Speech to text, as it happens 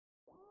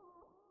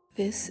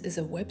This is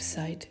a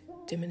website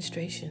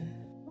demonstration.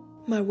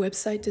 My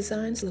website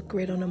designs look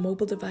great on a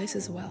mobile device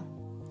as well.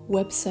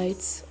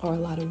 Websites are a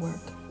lot of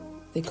work.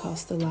 They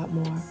cost a lot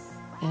more,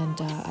 and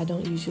I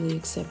don't usually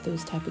accept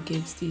those type of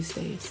gigs these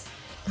days.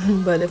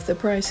 But if the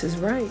price is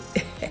right,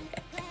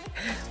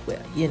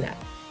 well, you know.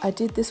 I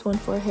did this one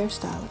for a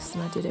hairstylist,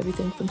 and I did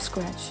everything from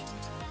scratch.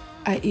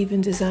 I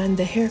even designed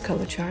the hair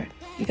color chart.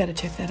 You gotta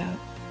check that out.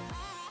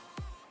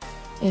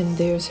 And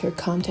there's her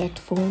contact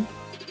form.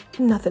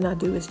 Nothing I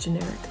do is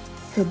generic.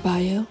 Her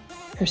bio,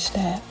 her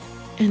staff,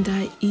 and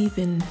I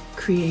even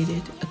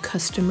created a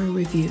customer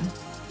review.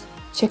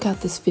 Check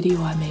out this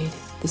video I made.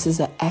 This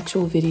is an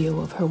actual video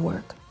of her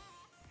work.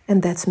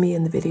 And that's me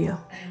in the video.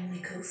 I only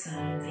co-sign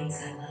on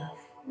things I love.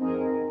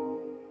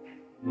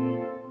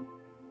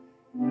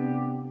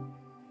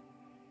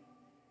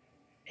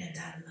 And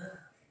I love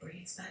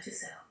Braids by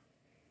Giselle.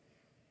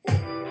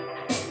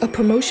 A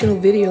promotional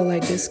video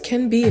like this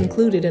can be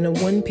included in a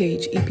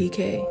one-page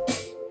EPK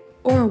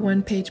or a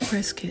one-page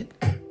press kit.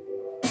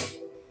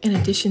 In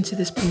addition to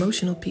this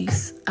promotional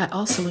piece, I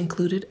also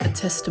included a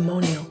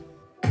testimonial.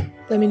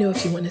 Let me know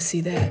if you want to see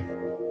that.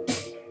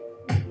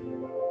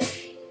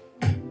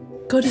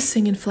 Go to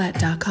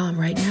singingflat.com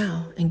right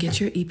now and get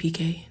your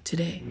EPK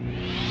today.